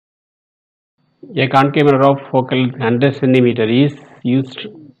A concave mirror of focal length 100 centimeter is used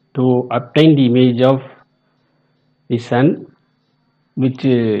to obtain the image of the sun, which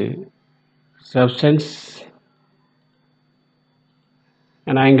subtends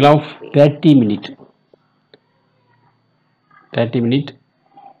an angle of 30 minutes. 30 minutes.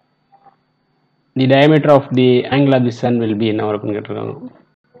 The diameter of the angle of the sun will be in our opinion.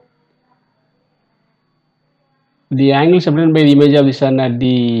 The angle subtended by the image of the sun at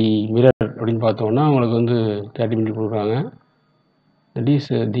the mirror அப்படின்னு பார்த்தோம்னா உங்களுக்கு வந்து 30 minutes கொடுக்குறாங்க. That is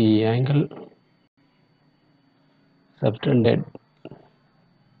the angle subtended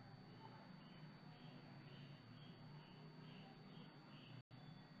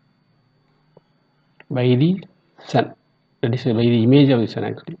by the sun. That is by the image of the sun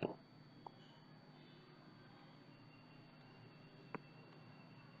actually.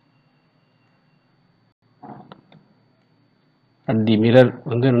 At the mirror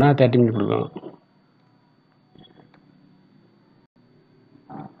வந்து என்ன 30 minutes கொடுக்குறாங்க.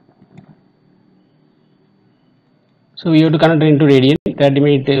 So we have to convert into radian. 30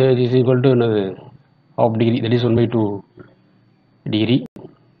 minutes is equal to another half degree, that is 1/2 degree.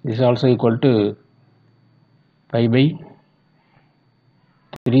 This is also equal to pi by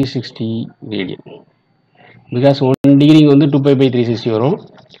 360 radian. Because 1 degree வந்து 2 pi by 360 வரும்.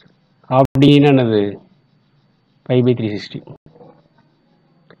 Half degree என்னது pi by 360.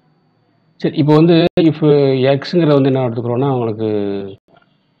 சரி, இப்போ வந்து if எக்ஸுங்கிறத வந்து என்ன எடுத்துக்கிறோன்னா உங்களுக்கு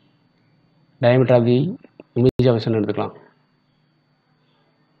diameter of the image of the sun எடுத்துக்கலாம்.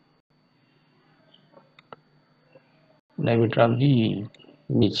 Diameter of the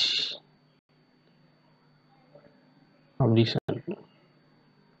image of the sun.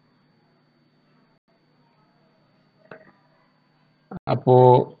 அப்போ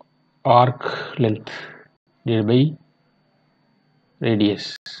arc length divided by radius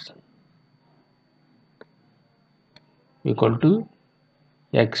equal to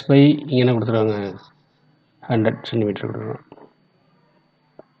x by இங்கே என்ன கொடுத்துருவாங்க 100 centimeter கொடுத்துருவாங்க.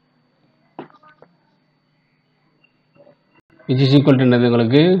 which is equal to என்னது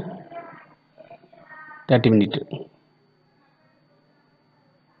உங்களுக்கு 30 minutes.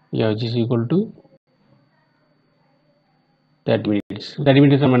 Yeah, which is equal to 30 minutes. 30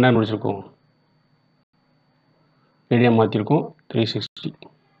 minutes நம்ம என்ன முடிச்சிருக்கோம், ரேடியம் மாற்றிருக்கோம் 360.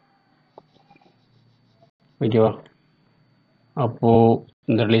 ஓகேவா? அப்போது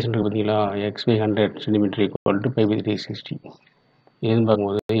இந்த ரிலேஷன் இருக்குது பார்த்தீங்களா, X by 100 centimetre equal to by by 360. இதுன்னு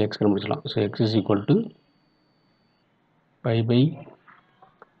பார்க்கும்போது X கண்டுபிடிச்சலாம். So X is equal to by by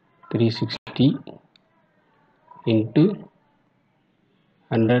 360 into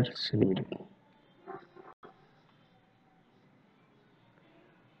 100 centimeter.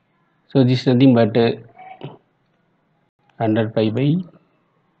 So this is nothing but 100 pi by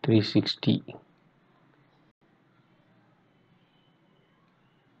 360.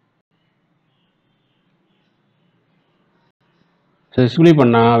 So சிம்பிளை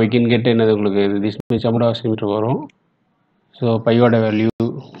பண்ணால் we can get என்னது உங்களுக்கு this much about centimeter வரும். So பையோட value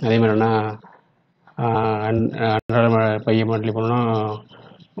அதே மாதிரினா 100 பையை மல்டிப்ளை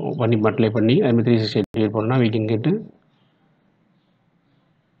பண்ணி மல்டிப்ளை பண்ணி அதே மாதிரி 360 பண்ணால் we can get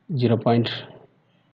 0.0